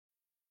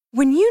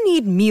When you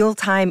need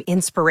mealtime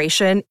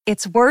inspiration,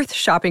 it's worth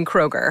shopping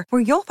Kroger,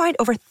 where you'll find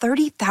over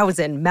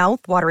 30,000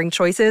 mouth-watering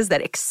choices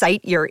that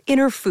excite your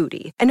inner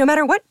foodie. And no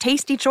matter what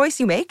tasty choice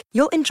you make,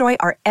 you'll enjoy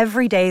our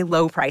everyday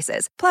low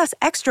prices, plus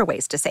extra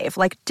ways to save,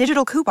 like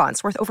digital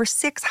coupons worth over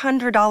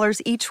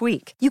 $600 each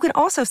week. You can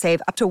also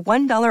save up to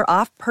 $1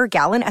 off per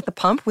gallon at the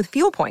pump with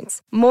fuel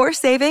points. More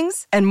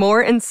savings and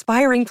more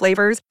inspiring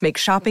flavors make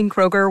shopping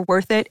Kroger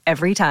worth it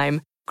every time.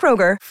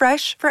 Kroger,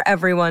 fresh for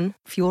everyone.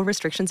 Fuel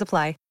restrictions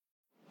apply.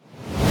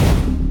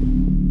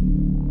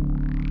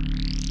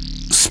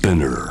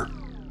 Spinner.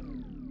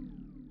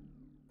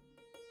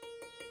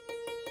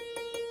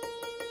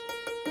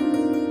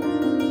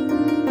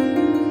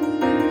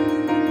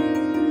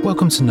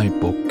 Welcome to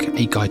Notebook,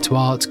 a guide to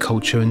art,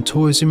 culture and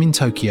tourism in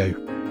Tokyo.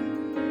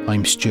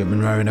 I'm Stuart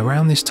Monroe, and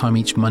around this time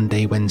each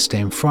Monday,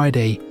 Wednesday and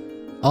Friday,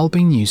 I'll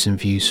bring news and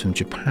views from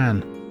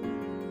Japan.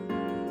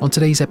 On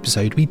today's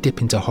episode, we dip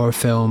into horror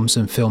films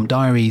and film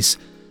diaries,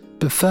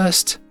 but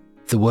first,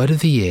 the word of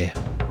the year.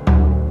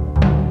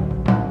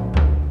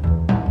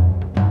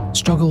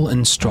 Struggle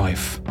and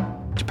strife.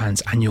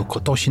 Japan's annual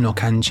Kotoshi no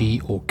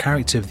Kanji, or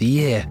Character of the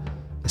Year,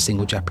 a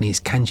single Japanese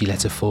kanji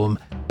letter form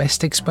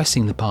best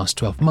expressing the past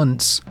 12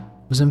 months,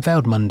 was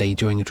unveiled Monday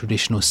during a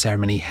traditional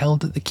ceremony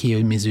held at the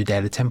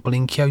Kiyomizu-dera Temple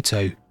in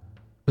Kyoto,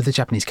 with the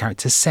Japanese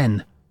character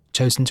Sen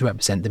chosen to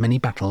represent the many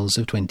battles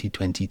of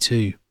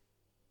 2022.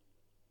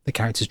 The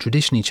character is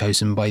traditionally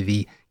chosen by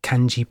the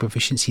Kanji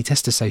Proficiency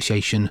Test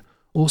Association,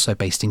 also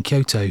based in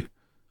Kyoto,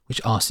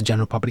 which asked the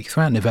general public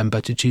throughout November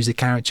to choose a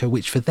character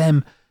which for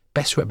them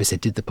best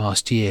represented the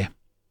past year.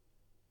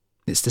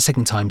 It's the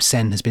second time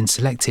Sen has been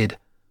selected,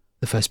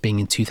 the first being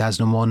in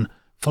 2001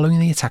 following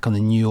the attack on the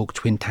New York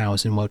Twin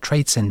Towers and World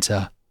Trade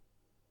Center.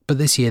 But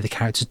this year the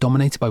character is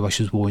dominated by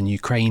Russia's war in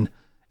Ukraine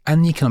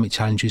and the economic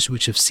challenges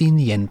which have seen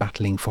the yen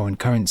battling foreign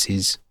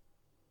currencies.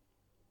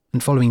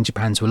 And following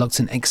Japan's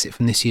reluctant exit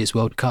from this year's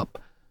World Cup,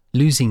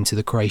 losing to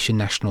the Croatian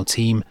national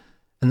team,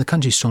 and the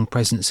country's strong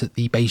presence at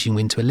the Beijing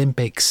Winter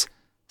Olympics,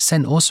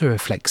 Sen also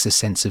reflects a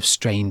sense of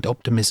strained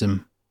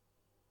optimism.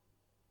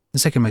 The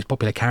second most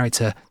popular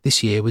character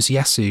this year was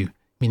Yasu,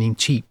 meaning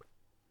cheap,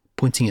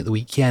 pointing at the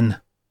weak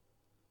yen,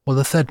 while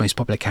the third most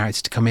popular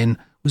character to come in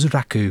was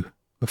Raku,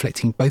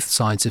 reflecting both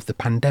sides of the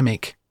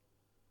pandemic.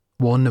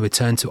 One, a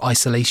return to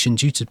isolation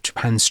due to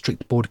Japan's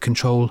strict border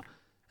control,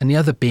 and the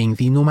other being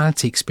the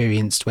normality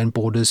experienced when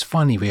borders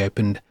finally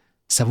reopened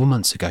several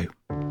months ago.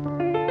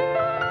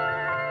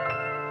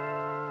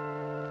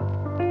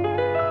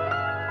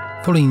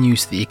 Following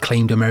news that the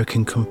acclaimed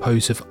American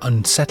composer of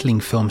unsettling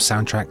film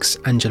soundtracks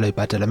Angelo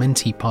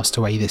Badalamenti passed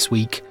away this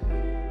week,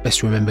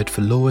 best remembered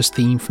for Laura's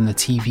theme from the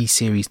TV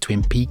series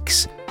Twin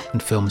Peaks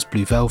and films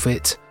Blue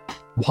Velvet,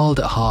 Wild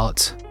at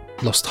Heart,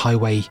 Lost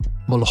Highway,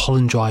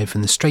 Mulholland Drive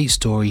and The Straight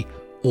Story,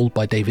 all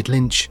by David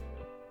Lynch,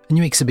 a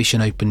new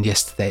exhibition opened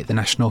yesterday at the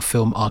National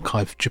Film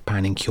Archive of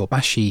Japan in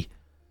Kyobashi,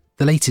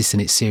 the latest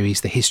in its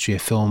series The History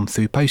of Film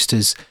Through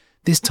Posters,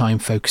 this time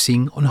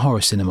focusing on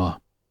horror cinema.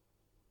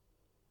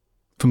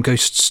 From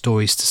ghost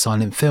stories to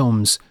silent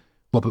films,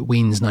 Robert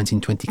Wiene's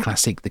 1920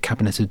 classic The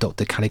Cabinet of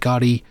Dr.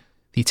 Caligari,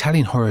 the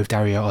Italian horror of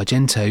Dario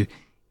Argento,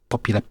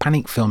 popular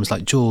panic films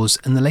like Jaws,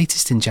 and the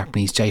latest in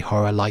Japanese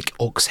J-horror like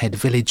Ox Head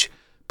Village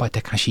by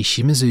Takashi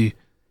Shimizu,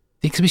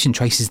 the exhibition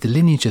traces the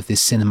lineage of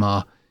this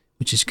cinema,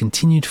 which has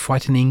continued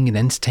frightening and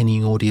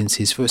entertaining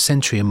audiences for a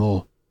century or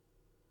more.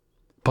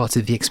 Part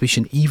of the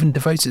exhibition even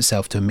devotes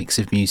itself to a mix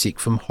of music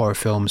from horror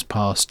films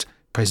past,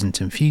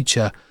 present and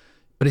future,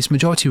 but its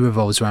majority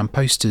revolves around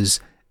posters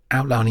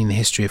outlining the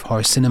history of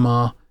horror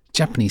cinema,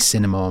 Japanese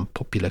cinema and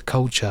popular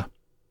culture.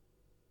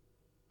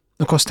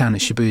 Across town at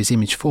Shibuya's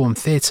Image Forum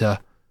Theatre,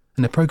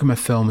 and a programme of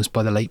films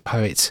by the late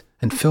poet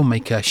and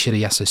filmmaker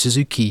Shirayasa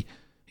Suzuki,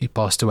 who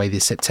passed away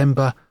this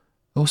September,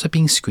 are also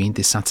being screened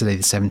this Saturday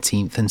the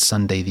 17th and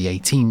Sunday the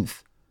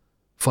 18th,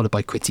 followed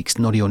by critics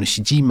Norio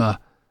Nishijima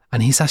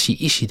and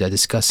Hisashi Ishida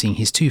discussing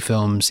his two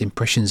films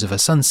Impressions of a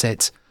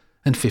Sunset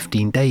and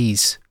 15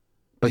 Days,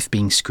 both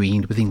being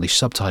screened with English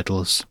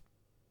subtitles.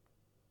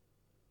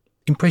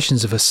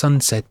 Impressions of a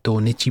Sunset,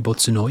 or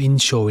Nichibotsu no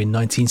Insho in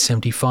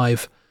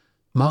 1975,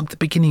 marked the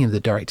beginning of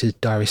the director's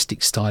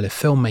diaristic style of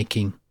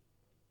filmmaking.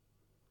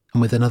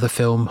 And with another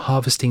film,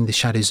 Harvesting the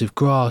Shadows of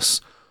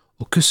Grass,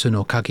 or Kuso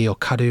no Kage o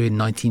Karu in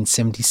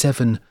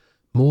 1977,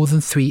 more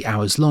than 3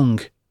 hours long,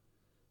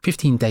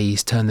 15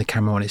 Days turned the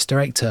camera on its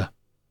director,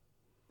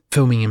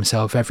 filming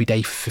himself every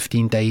day for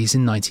 15 days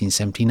in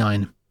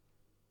 1979.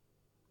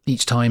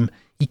 Each time,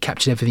 he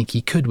captured everything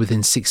he could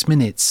within 6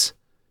 minutes,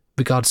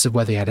 regardless of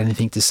whether he had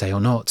anything to say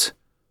or not.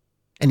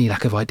 Any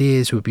lack of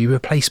ideas would be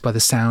replaced by the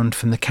sound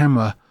from the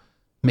camera,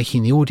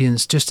 making the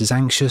audience just as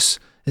anxious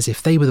as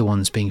if they were the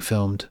ones being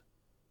filmed.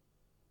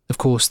 Of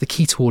course, the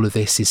key to all of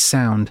this is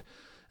sound,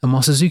 and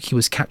while Suzuki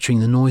was capturing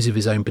the noise of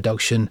his own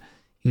production,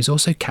 he was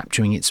also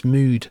capturing its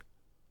mood.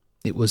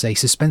 It was a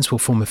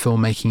suspenseful form of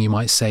filmmaking, you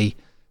might say,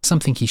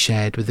 something he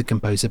shared with the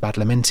composer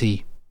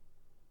Badalamenti.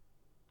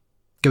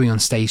 Going on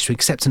stage to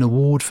accept an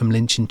award from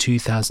Lynch in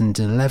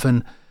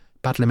 2011,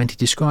 Badalamenti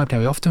described how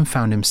he often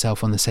found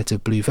himself on the set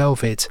of Blue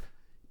Velvet,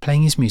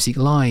 playing his music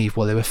live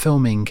while they were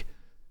filming,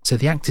 so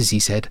the actors, he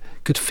said,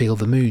 could feel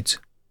the mood.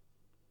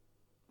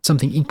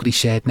 Something equally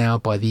shared now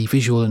by the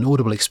visual and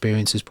audible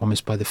experiences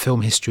promised by the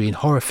Film History and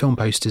Horror Film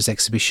Posters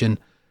exhibition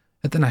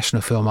at the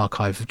National Film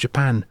Archive of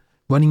Japan,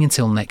 running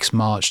until next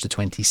March the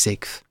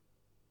 26th.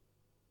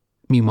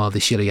 Meanwhile, the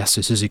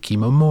Shiroyasu Suzuki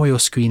Memorial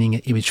Screening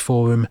at Image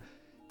Forum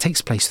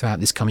takes place throughout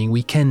this coming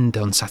weekend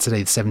on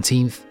Saturday the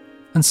 17th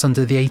and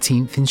Sunday the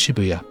 18th in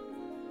Shibuya.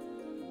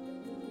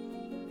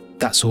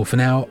 That's all for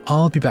now.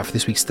 I'll be back for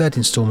this week's third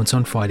instalment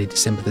on Friday,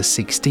 December the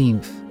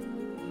 16th.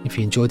 If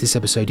you enjoyed this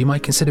episode, you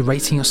might consider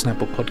rating your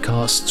Snapple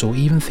podcasts or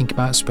even think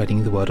about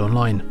spreading the word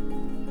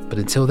online. But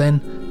until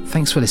then,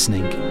 thanks for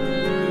listening.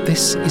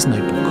 This is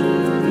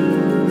Notebook.